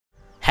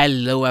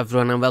Hello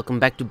everyone and welcome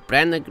back to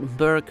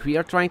Brandenburg. We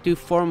are trying to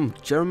form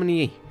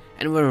Germany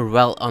and we're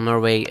well on our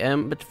way.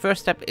 But the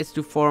first step is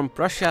to form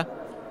Prussia.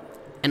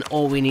 And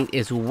all we need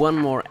is one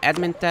more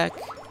admin tag.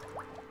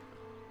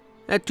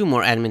 Two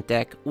more admin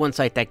tag. Once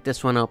I tag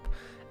this one up.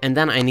 And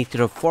then I need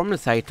the reform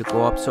side to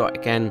go up so I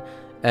can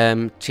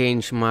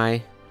change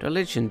my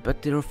religion.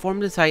 But the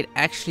reform side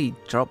actually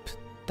dropped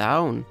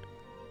down.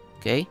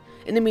 Okay.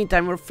 In the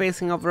meantime we're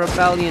facing off a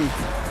rebellion.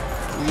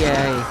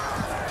 Yay.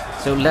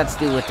 So let's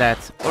deal with that,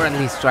 or at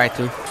least try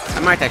to. I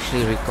might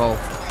actually recall.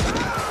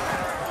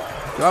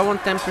 Do I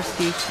want 10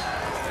 prestige?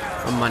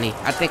 Or money?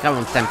 I think I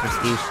want 10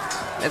 prestige.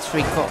 Let's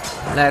recall.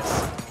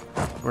 Let's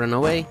run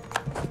away.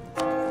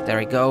 There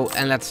we go,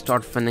 and let's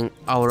start funding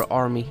our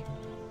army.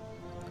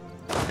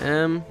 We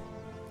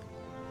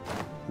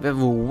have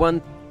a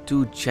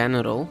 1-2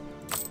 general.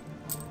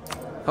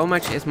 How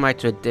much is my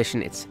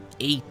tradition? It's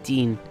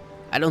 18.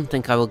 I don't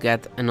think I will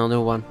get another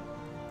one.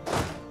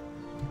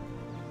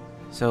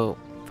 So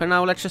for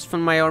now, let's just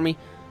fund my army.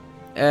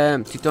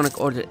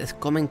 Teutonic Order is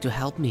coming to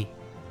help me.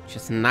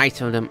 Just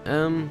nice of them.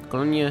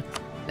 Colonia,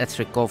 let's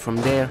recall from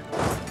there.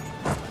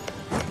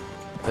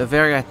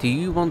 Bavaria, do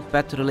you want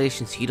better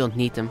relations? You don't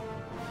need them.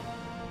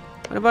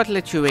 What about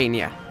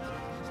Lithuania?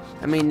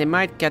 I mean, they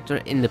might get their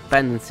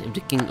independence if the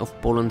King of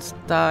Poland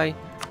die.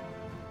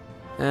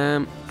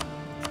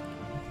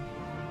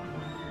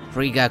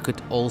 Riga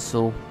could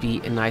also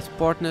be a nice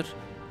partner.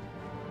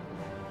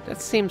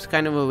 That seems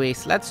kind of a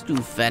waste. Let's do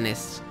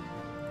Venice.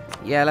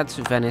 Yeah, let's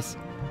do Venice.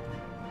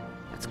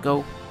 Let's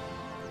go.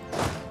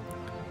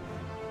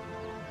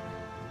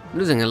 I'm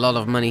losing a lot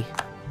of money.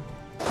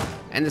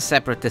 And the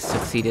separatists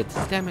succeeded.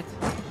 Damn it.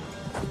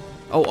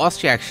 Oh,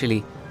 Austria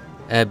actually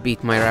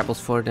beat my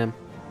rebels for them.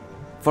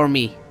 For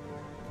me.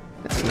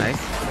 That's nice.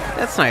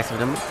 That's nice of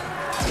them.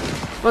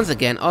 Once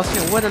again,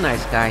 Austria, what a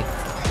nice guy.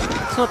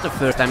 It's not the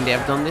first time they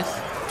have done this.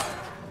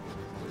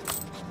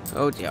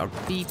 Oh, they are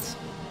beat.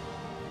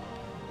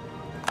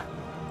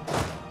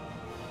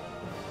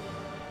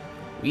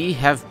 We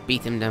have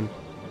beaten them.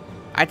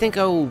 I think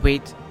I will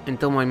wait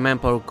until my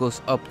manpower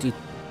goes up to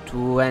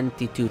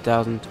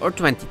 22,000 or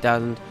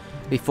 20,000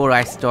 before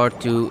I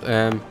start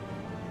to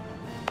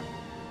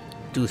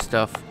do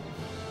stuff.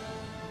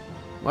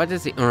 What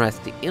is the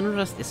unrest? The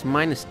unrest is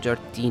minus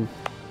 13.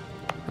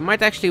 I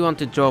might actually want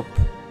to drop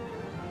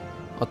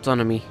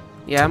autonomy.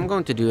 Yeah, I'm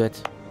going to do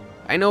it.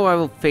 I know I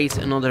will face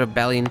another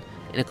rebellion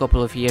in a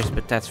couple of years,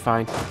 but that's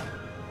fine.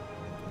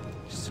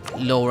 Just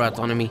lower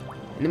autonomy.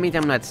 In the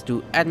meantime, let's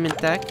do admin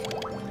tag.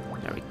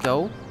 There we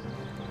go.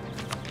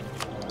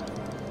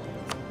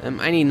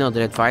 I need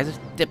another advisor.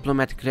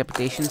 Diplomatic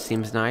reputation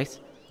seems nice.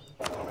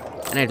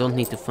 And I don't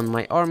need to fund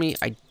my army.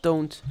 I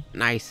don't.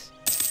 Nice.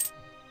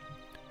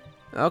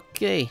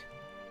 Okay.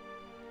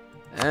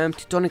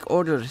 Teutonic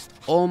Order is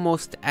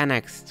almost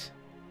annexed.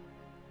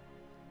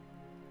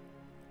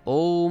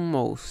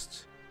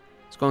 Almost.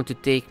 It's going to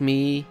take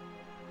me...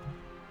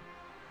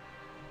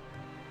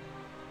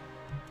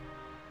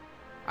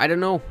 I don't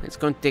know, it's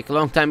going to take a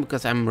long time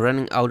because I'm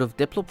running out of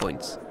diplo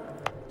points.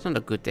 It's not a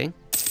good thing.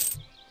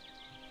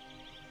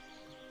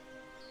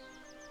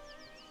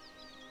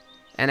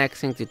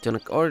 Annexing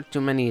Teutonic Order,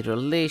 too many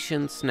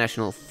relations,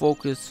 national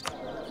focus.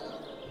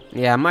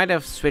 Yeah, I might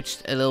have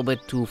switched a little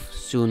bit too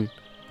soon.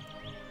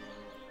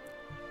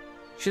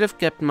 Should have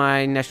kept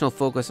my national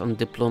focus on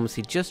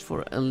diplomacy just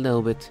for a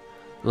little bit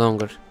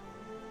longer.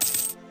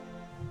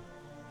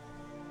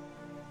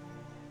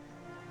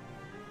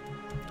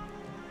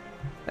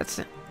 That's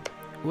it.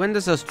 When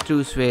does those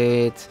truce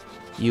with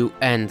you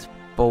end,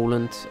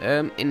 Poland?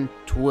 In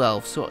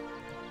 12. So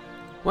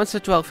once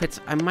the 12 hits,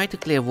 I might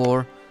declare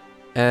war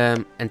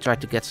and try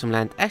to get some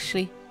land.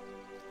 Actually,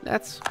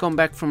 let's come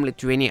back from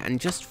Lithuania and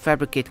just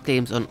fabricate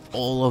claims on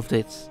all of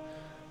this,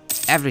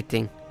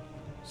 everything,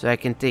 so I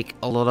can take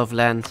a lot of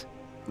land.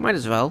 Might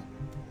as well.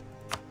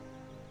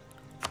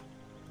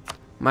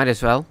 Might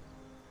as well.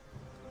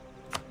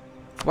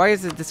 Why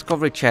is the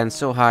discovery chance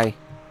so high?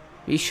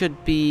 We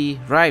should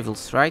be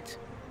rivals, right?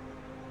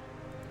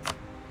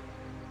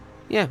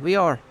 Yeah, we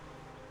are.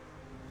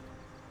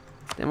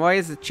 Then why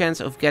is the chance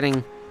of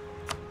getting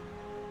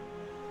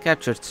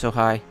captured so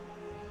high?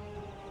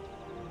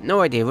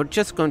 No idea, we're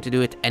just going to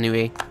do it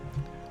anyway.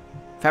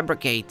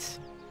 Fabricate.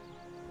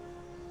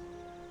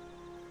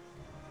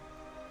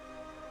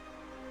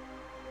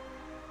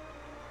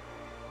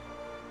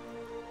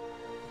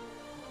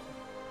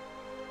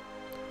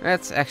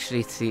 Let's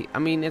actually see. I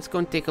mean, it's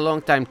going to take a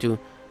long time to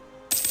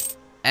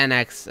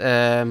annex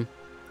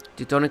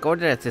Teutonic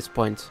Order at this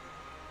point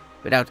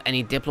without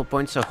any diplo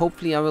points, so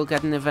hopefully I will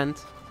get an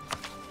event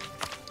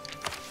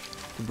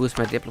to boost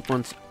my diplo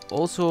points.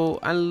 Also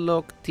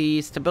unlock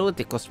the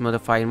stability cost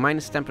modifier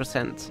minus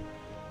 10%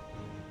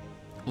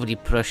 of the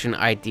Prussian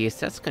ideas.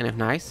 That's kind of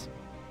nice.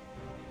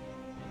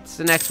 What's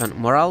the next one?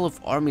 Morale of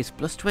armies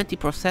plus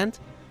 20%.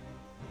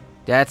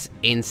 That's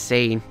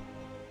insane.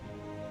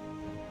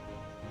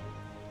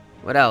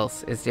 What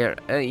else is there?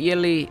 A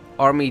yearly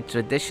army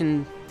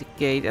tradition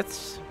decay.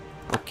 That's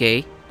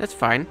okay. That's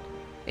fine.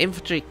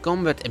 Infantry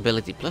combat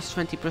ability plus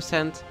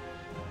 20%.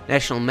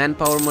 National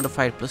manpower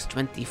modifier plus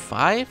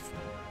 25.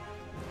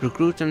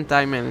 Recruitment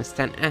time minus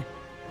 10.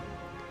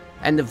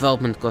 And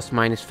development cost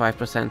minus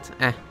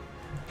 5%.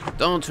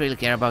 Don't really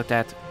care about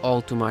that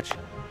all too much.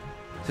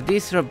 So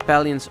these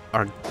rebellions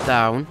are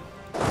down.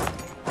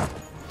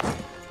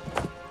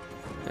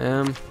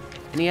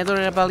 Any other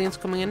rebellions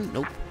coming in?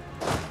 Nope.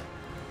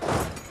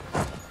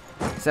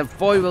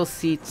 Savoy will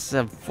cede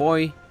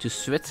Savoy to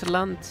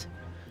Switzerland.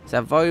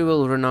 Savoy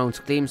will renounce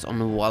claims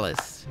on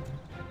Wallis.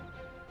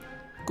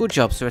 Good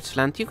job,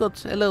 Switzerland. You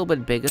got a little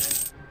bit bigger.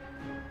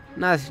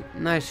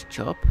 Nice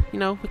job. You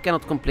know, we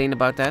cannot complain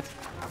about that.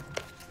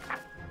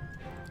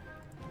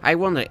 I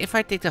wonder if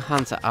I take the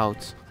Hansa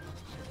out,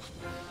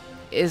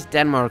 is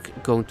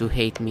Denmark going to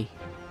hate me?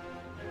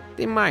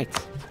 They might.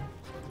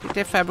 Did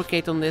they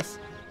fabricate on this?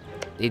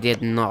 They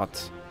did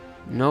not.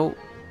 No.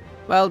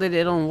 Well, they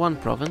did on one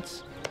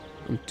province.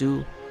 On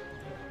two.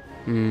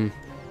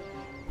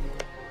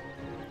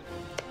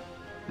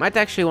 Might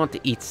actually want to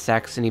eat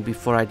Saxony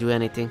before I do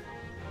anything.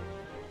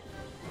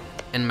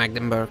 And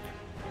Magdeburg.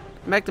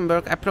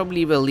 Magdeburg, I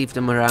probably will leave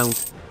them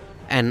around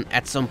and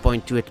at some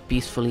point do it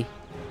peacefully.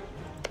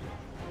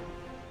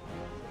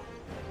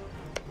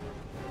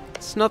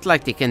 It's not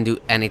like they can do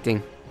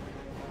anything.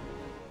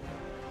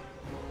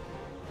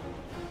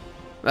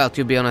 Well,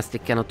 to be honest, they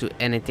cannot do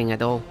anything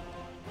at all.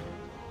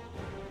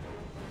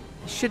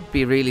 Should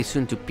be really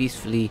soon to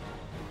peacefully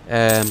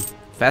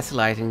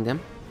vassalizing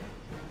them.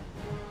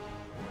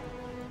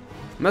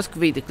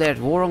 Muscovy declared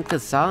war on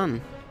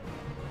Kazan.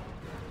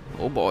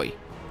 Oh boy.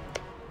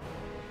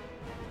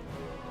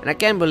 And I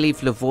can't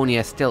believe Livonia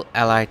is still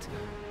allied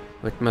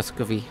with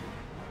Muscovy.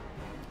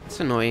 It's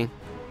annoying.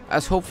 I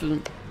was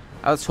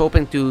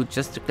hoping to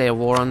just declare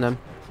war on them.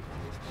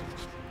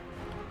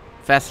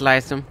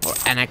 Vassalize them or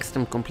annex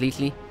them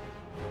completely.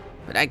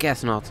 But I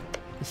guess not.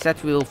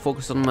 Instead we will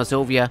focus on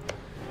Mazovia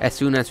as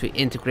soon as we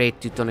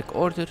integrate Teutonic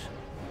Order.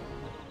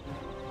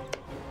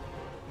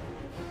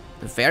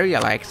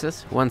 Bavaria likes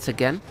us once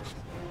again.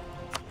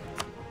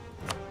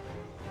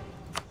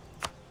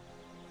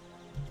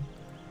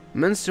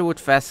 Munster would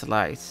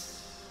vassalize.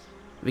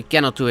 We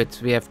cannot do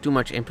it. We have too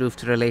much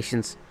improved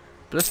relations.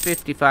 Plus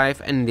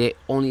 55 and they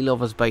only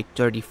love us by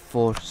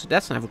 34. So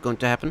that's never going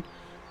to happen.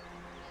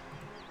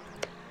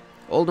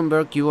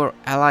 Oldenburg, you are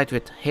allied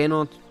with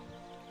Hainaut,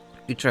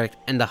 Utrecht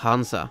and the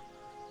Hansa.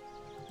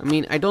 I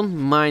mean, I don't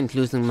mind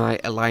losing my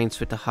alliance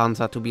with the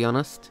Hansa, to be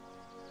honest.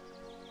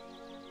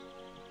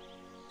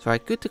 So I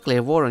could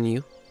declare war on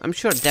you. I'm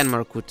sure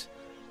Denmark would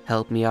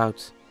help me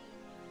out.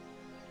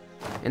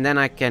 And then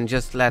I can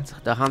just let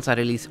the Hansa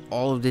release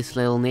all of these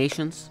little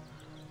nations.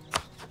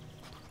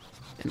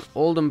 In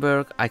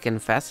Oldenburg I can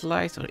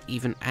vassalize or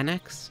even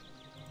annex.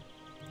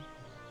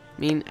 I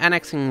mean,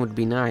 annexing would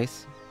be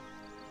nice.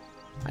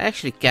 I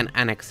actually can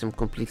annex them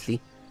completely.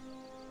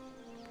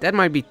 That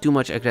might be too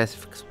much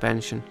aggressive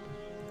expansion.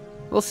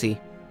 We'll see.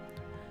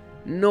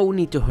 No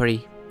need to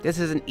hurry. This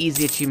is an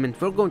easy achievement.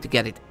 We're going to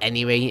get it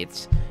anyway.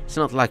 It's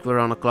not like we're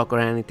on a clock or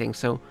anything,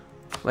 so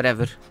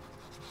whatever.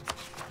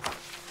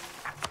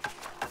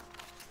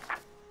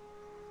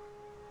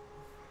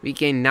 We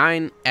gain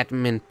 9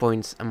 admin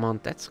points a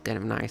month. That's kind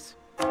of nice.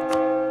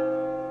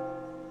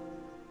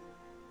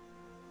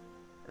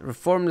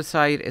 Reform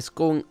Desire is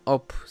going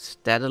up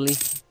steadily.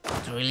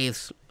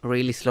 It's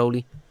really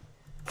slowly.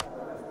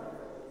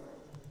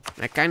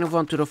 I kind of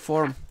want to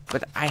reform,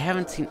 but I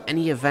haven't seen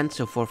any events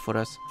so far for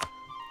us.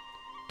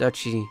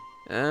 Duchy.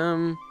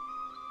 Don't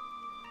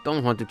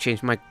want to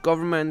change my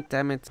government,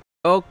 damn it.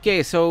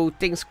 Okay, so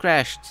things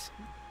crashed.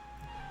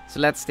 So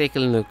let's take a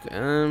look.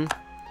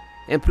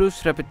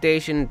 Improves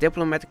reputation,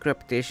 diplomatic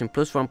reputation,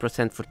 plus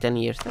 1% for 10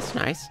 years. That's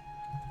nice.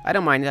 I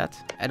don't mind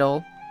that at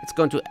all. It's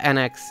going to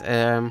annex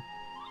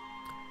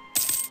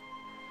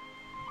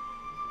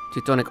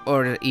Teutonic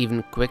Order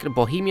even quicker.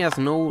 Bohemia is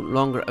no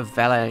longer a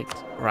valid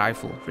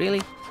rival.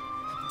 Really?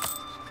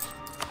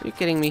 Are you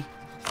kidding me?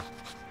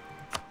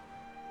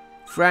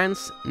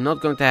 France, not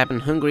going to happen.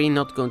 Hungary,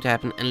 not going to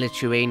happen. And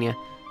Lithuania.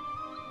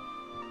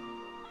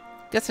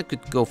 Guess I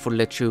could go for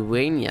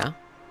Lithuania.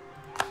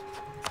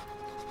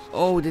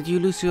 Oh, did you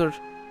lose your...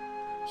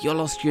 You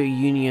lost your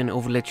union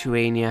over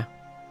Lithuania.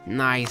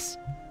 Nice.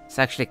 It's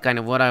actually kind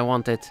of what I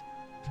wanted.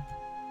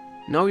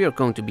 Now you're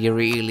going to be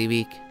really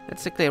weak.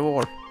 Let's declare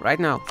war. Right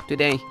now.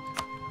 Today.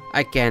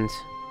 I can't.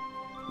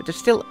 But they're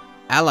still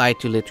allied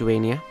to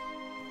Lithuania.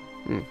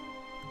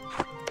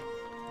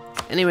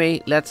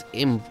 Anyway, let's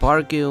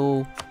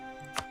embargo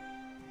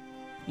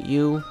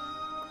you.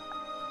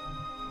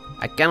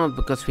 I cannot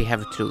because we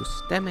have a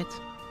truce. Damn it.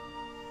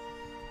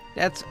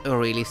 That's a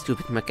really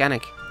stupid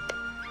mechanic.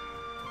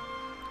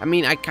 I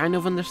mean, I kind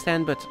of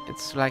understand, but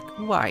it's like,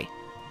 why?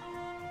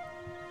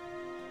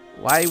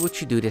 Why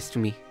would you do this to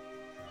me?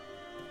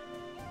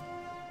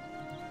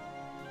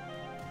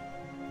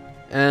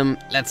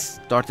 Let's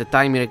start the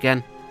timer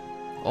again.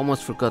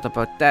 Almost forgot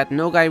about that.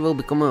 Nogai will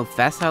become a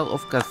vassal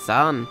of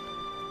Kazan.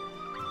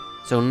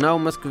 So now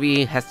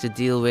Muscovy has to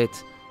deal with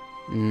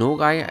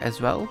Nogai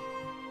as well.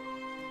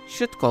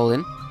 Should call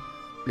in.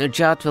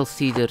 Najat will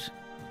cede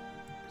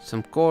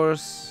some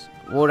cores.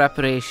 War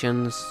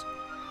reparations.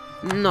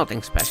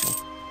 Nothing special.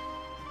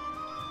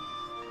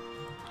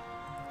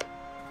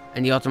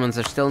 And the Ottomans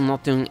are still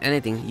not doing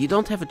anything. You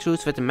don't have a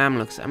truce with the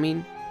Mamluks. I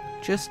mean,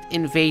 just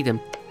invade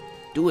them.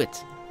 Do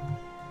it.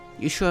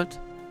 You should.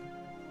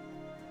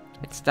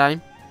 It's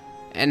time.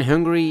 And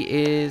Hungary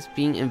is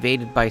being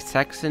invaded by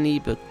Saxony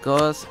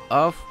because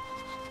of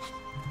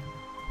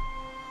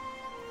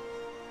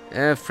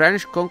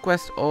French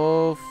conquest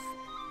of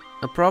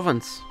a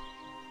province.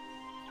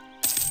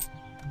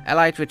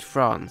 Allied with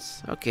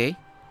France. Okay.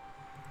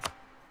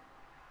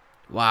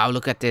 Wow,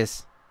 look at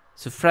this.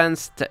 So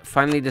France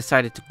finally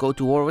decided to go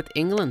to war with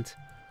England.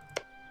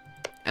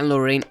 And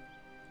Lorraine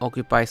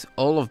occupies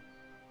all of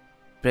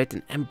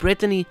Britain. And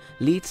Brittany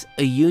leads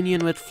a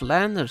union with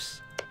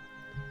Flanders.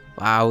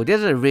 Wow, this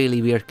is a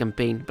really weird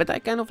campaign. But I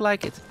kind of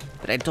like it.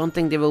 But I don't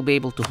think they will be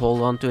able to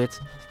hold on to it.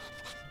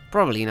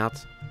 Probably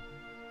not.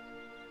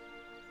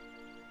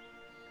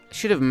 I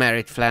should have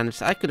married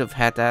Flanders. I could have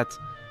had that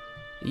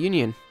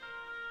union.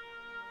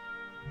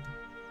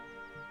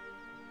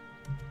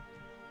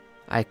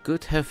 I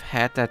could have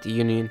had that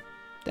union.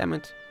 Damn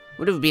it.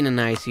 Would have been a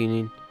nice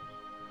union.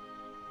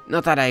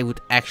 Not that I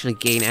would actually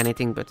gain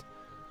anything, but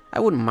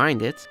I wouldn't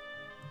mind it.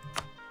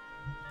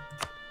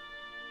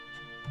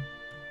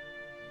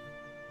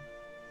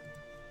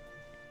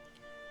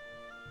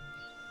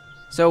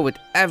 So with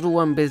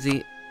everyone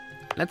busy,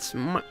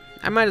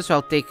 I might as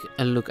well take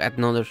a look at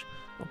another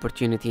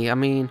opportunity. I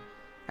mean,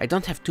 I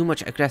don't have too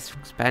much aggressive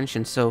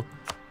expansion, so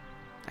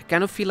I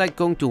kind of feel like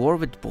going to war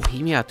with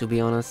Bohemia, to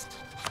be honest.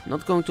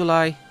 Not going to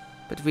lie,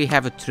 but we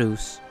have a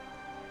truce.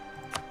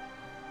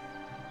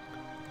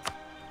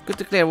 Could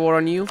declare war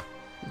on you.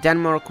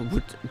 Denmark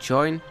would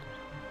join.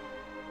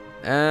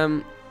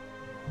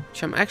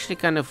 Which I'm actually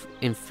kind of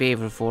in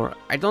favor for.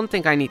 I don't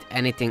think I need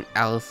anything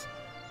else.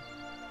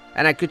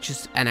 And I could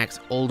just annex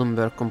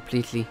Oldenburg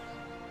completely.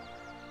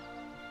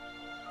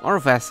 Or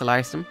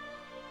vassalize them.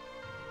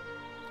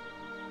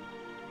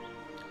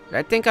 But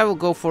I think I will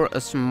go for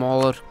a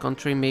smaller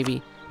country,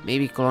 maybe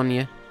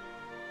Colonia.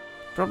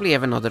 Probably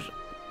have another,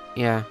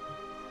 yeah.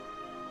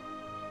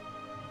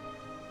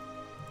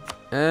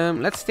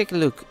 Let's take a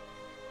look.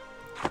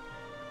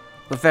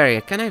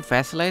 Bavaria, can I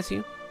vassalize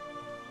you?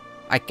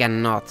 I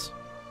cannot.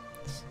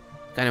 It's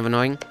kind of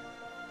annoying.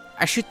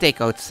 I should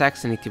take out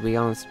Saxony, to be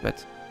honest,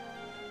 but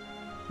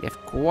we have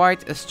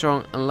quite a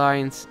strong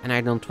alliance and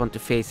I don't want to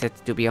face it,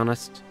 to be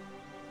honest.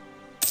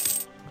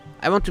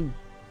 I want to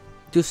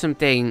do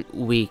something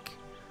weak.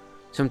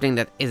 Something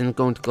that isn't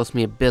going to cost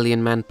me 1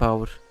 billion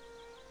manpower.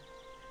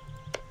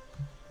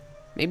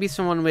 Maybe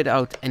someone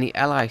without any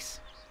allies.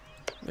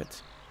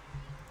 But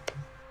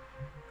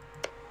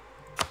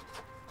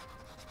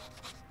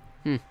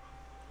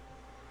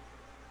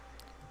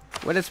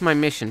what is my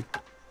mission?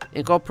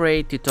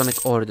 Incorporate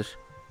Teutonic Order.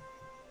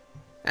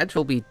 That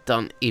will be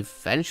done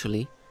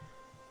eventually.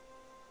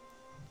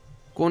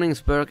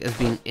 Koningsberg is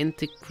being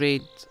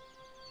integrated.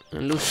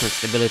 And loosening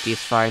stability is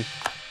fine.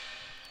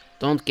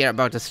 Don't care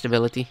about the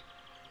stability.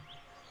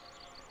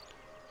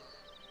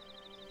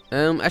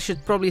 I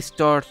should probably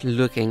start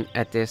looking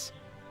at this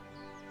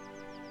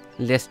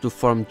list to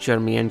form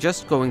Germany and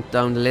just going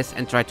down the list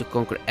and try to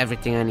conquer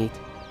everything I need.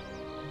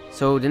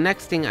 So the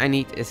next thing I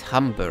need is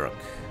Hamburg.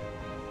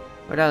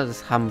 Where else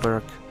is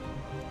Hamburg?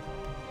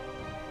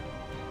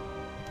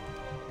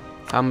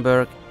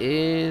 Hamburg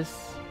is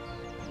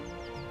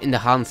in the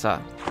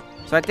Hansa.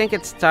 So I think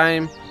it's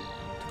time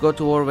to go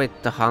to war with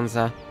the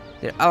Hansa.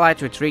 They're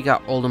allied with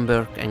Riga,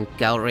 Oldenburg and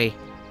Galway.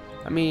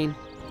 I mean,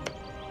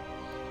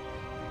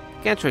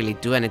 can't really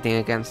do anything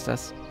against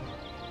us.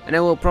 And I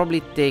will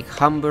probably take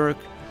Hamburg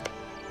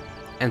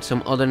and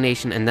some other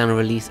nation and then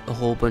release a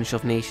whole bunch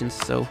of nations.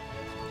 So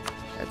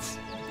let's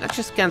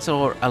just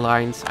cancel our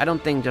alliance. I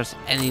don't think there's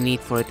any need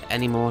for it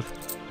anymore.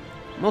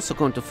 I'm also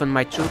going to fund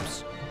my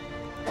troops.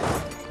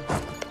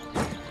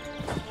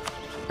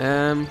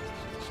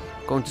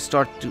 Going to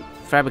start to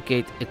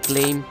fabricate a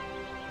claim.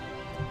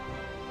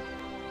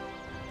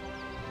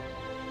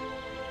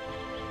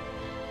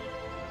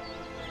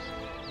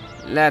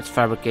 Let's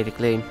fabricate a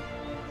claim.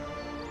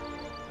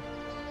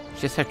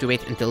 Just have to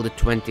wait until the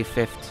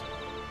 25th.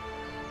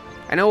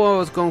 I know I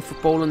was going for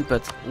Poland,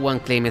 but one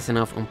claim is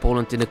enough on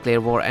Poland to declare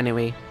war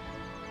anyway.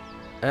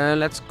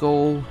 Let's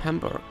go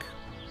Hamburg.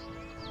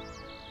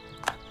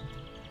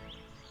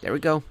 There we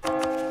go.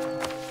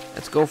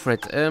 Let's go for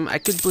it. I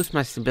could boost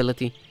my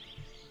stability.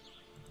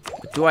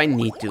 But do I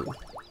need to?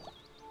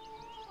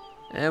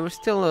 We're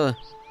still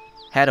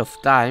ahead of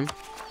time.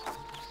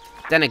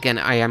 Then again,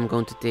 I am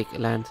going to take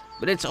land.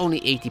 But it's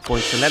only 80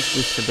 points, so let's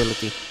boost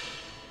stability.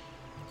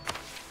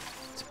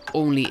 It's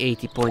only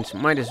 80 points,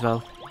 might as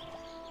well.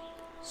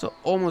 So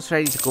almost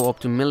ready to go up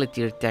to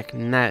military tech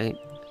 9.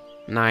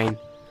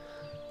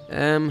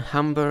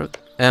 Hamburg.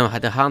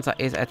 The Hansa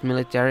is at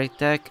military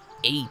tech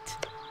 8.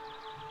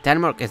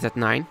 Denmark is at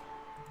 9.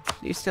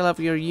 Do you still have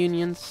your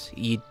unions?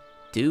 You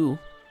do.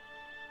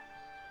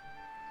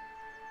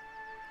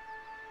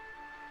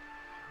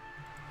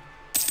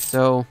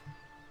 So,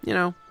 you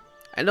know,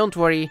 I don't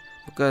worry,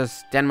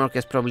 because Denmark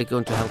is probably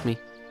going to help me.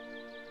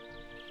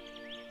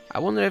 I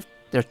wonder if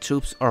their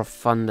troops are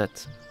funded.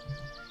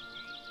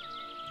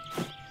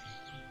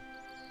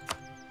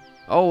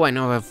 Oh, I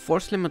now have a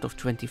force limit of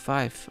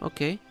 25.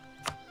 Okay.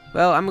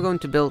 Well, I'm going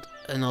to build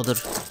another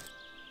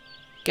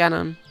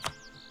cannon.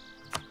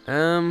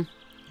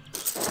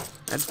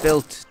 Let's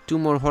build 2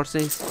 more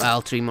horses.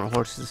 Well, 3 more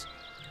horses.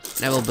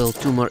 And I will build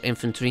 2 more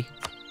infantry.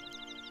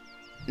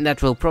 And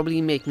that will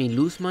probably make me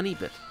lose money,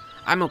 but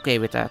I'm okay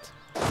with that.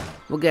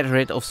 We'll get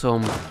rid of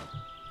some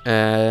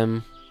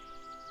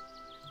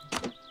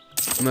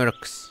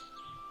mercs.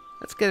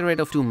 Let's get rid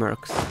of 2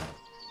 mercs.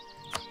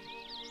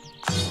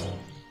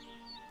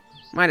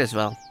 Might as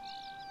well.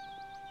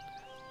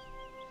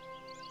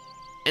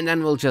 And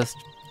then we'll just...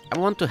 I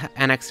want to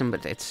annex them,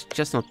 but it's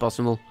just not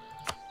possible.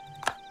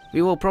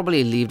 We will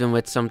probably leave them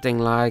with something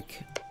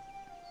like...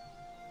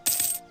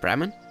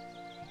 Bremen?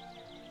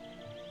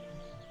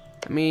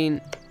 I mean...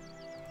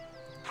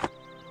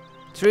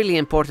 It's really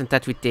important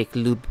that we take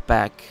loot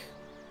back.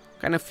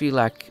 Kind of feel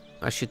like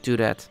I should do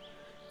that.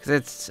 Because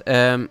it's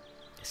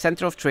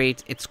center of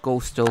trade, it's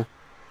coastal.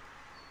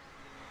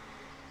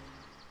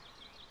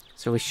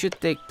 So we should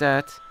take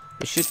that.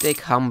 We should take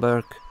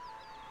Hamburg.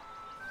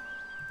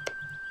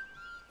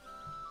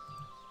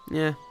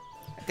 Yeah,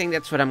 I think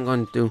that's what I'm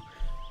going to do.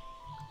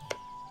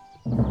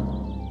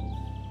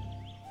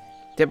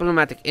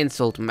 Diplomatic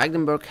insult.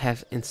 Magdeburg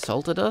has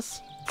insulted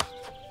us?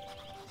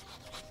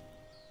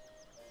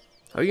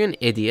 Are you an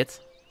idiot,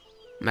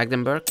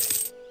 Magdeburg?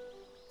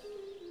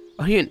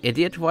 Are you an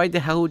idiot? Why the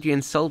hell would you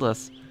insult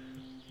us?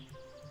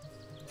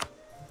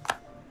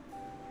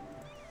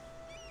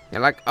 You're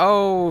like,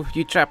 oh,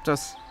 you trapped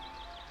us.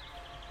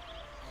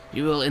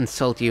 We will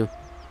insult you.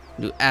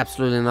 Do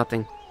absolutely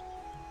nothing.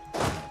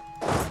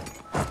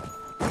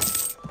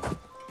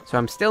 So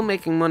I'm still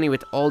making money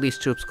with all these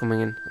troops coming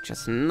in, which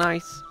is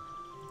nice.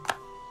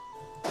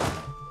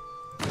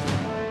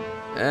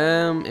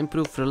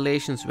 Improve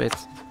relations with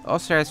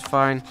Austria is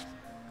fine.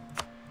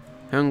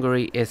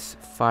 Hungary is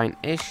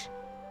fine-ish.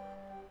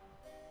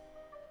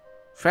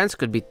 France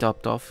could be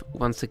topped off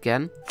once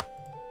again.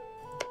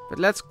 But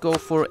let's go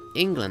for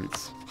England.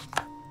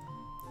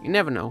 You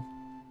never know.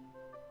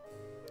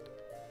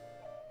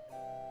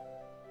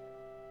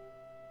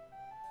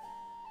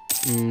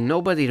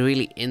 Nobody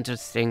really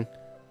interesting.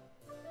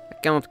 I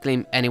cannot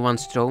claim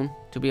anyone's throne,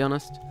 to be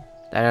honest,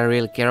 that I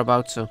really care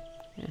about, so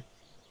yeah.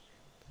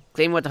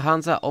 Claim with the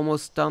Hansa,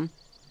 almost done.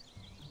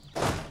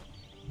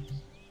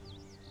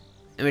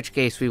 In which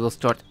case we will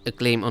start a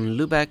claim on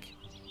Lübeck,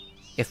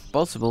 if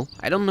possible.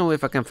 I don't know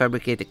if I can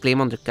fabricate a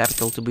claim on the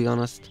capital, to be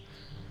honest.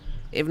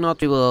 If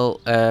not, we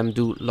will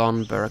do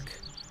Lauenburg.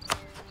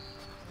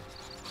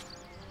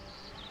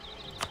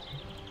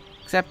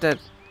 Except that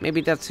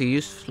maybe that's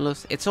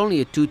useless. It's only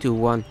a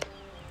 2-1.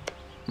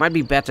 Might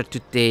be better to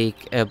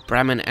take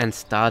Bremen and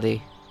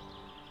Stade.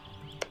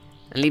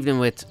 And leave them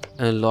with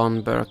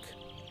Lauenburg.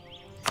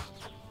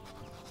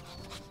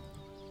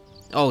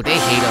 Oh, they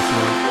hate us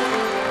now.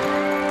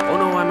 Oh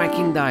no, my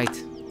king died.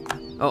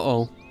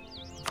 Uh-oh.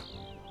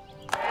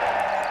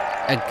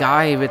 A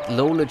guy with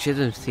low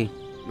legitimacy.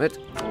 But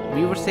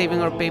we were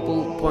saving our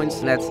papal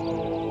points. Let's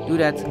do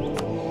that.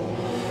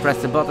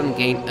 Press the button,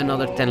 gain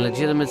another 10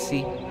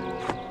 legitimacy.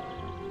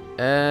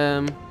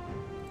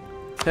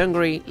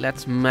 Hungary,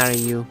 let's marry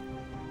you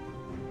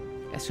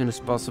as soon as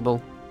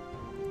possible.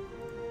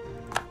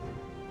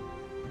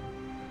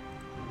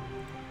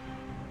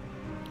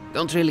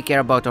 Don't really care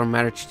about our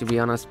marriage, to be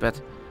honest, but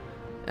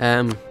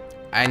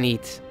I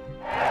need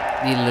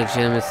the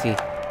legitimacy.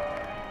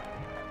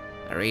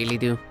 I really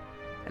do.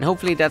 And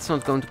hopefully that's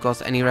not going to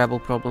cause any rebel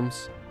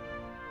problems.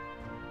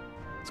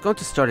 It's going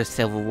to start a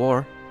civil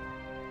war.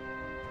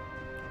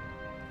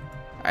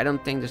 I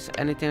don't think there's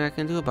anything I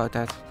can do about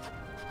that.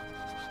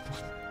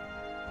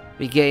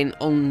 We gain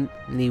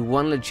only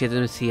 1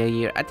 legitimacy a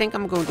year. I think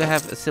I'm going to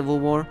have a civil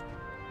war.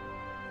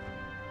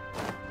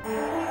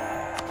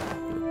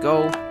 Here we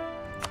go.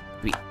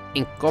 We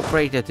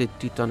incorporated the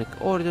Teutonic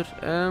Order.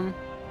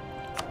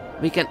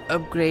 We can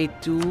upgrade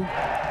to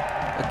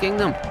a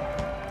kingdom.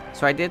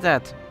 So I did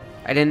that.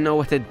 I didn't know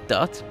what it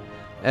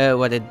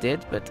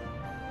did, but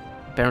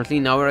apparently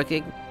now we're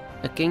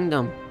a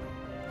kingdom.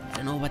 I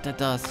don't know what that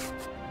does.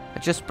 I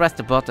just pressed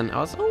the button. I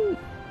was, oh.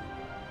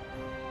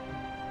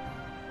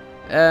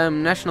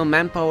 National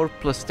manpower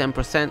plus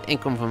 10%,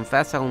 income from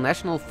vassal,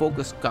 national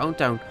focus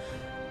cooldown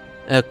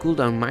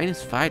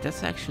 -5.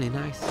 That's actually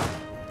nice.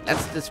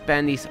 Let's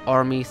disband these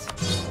armies.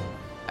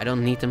 I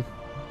don't need them.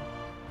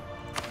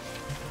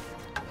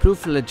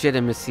 Proof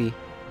legitimacy.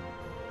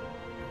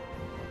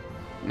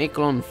 Make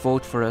Cologne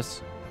vote for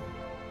us.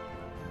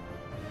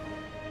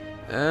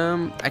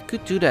 I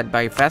could do that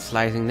by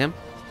vassalizing them,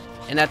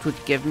 and that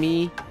would give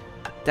me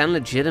 10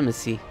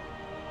 legitimacy.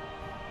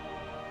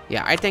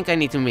 Yeah, I think I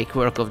need to make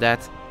work of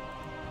that.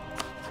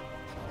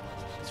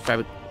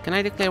 Can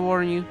I declare war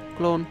on you,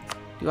 clone?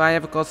 Do I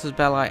have a casus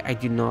belli? I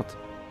do not.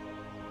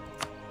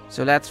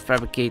 So let's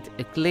fabricate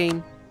a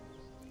claim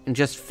and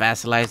just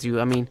vassalize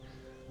you. I mean,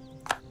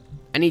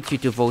 I need you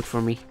to vote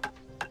for me.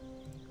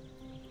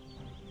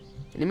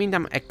 In the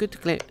meantime, I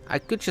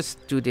could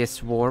just do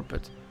this war,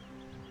 but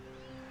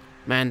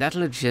man, that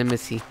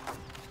legitimacy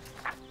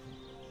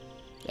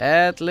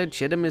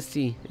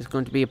is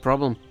going to be a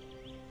problem.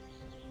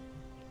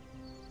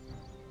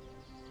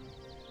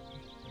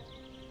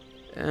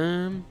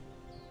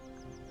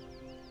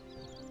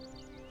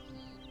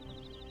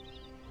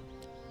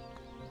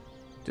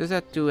 Does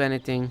that do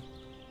anything?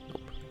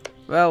 Nope.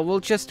 Well,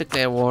 we'll just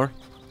declare war.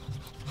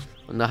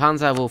 And the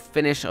Hansa will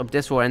finish up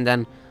this war, and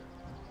then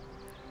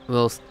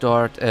we'll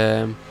start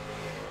our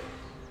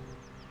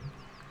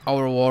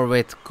war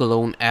with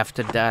Cologne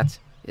after that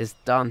is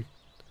done.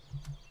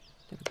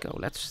 There we go.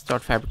 Let's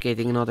start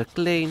fabricating another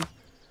claim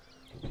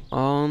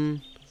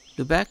on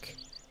Lubeck.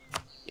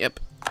 Yep.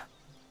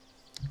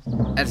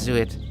 Let's do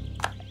it.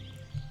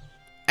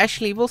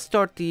 Actually, we'll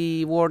start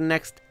the war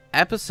next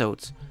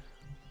episodes.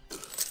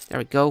 There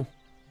we go.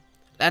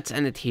 Let's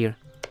end it here.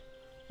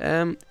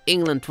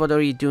 England, what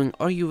are you doing?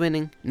 Are you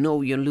winning?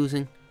 No, you're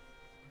losing.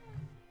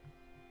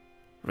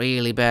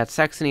 Really bad.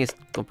 Saxony is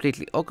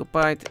completely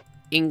occupied.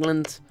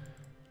 England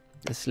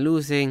is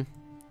losing.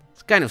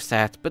 It's kind of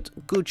sad, but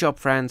good job,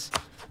 France.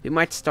 We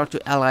might start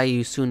to ally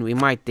you soon. We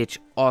might ditch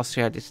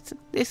Austria.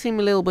 They seem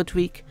a little bit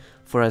weak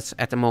for us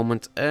at the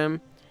moment. So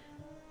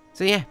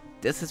yeah,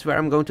 this is where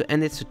I'm going to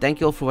end it. So thank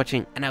you all for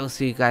watching, and I will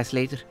see you guys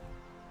later.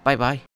 Bye bye.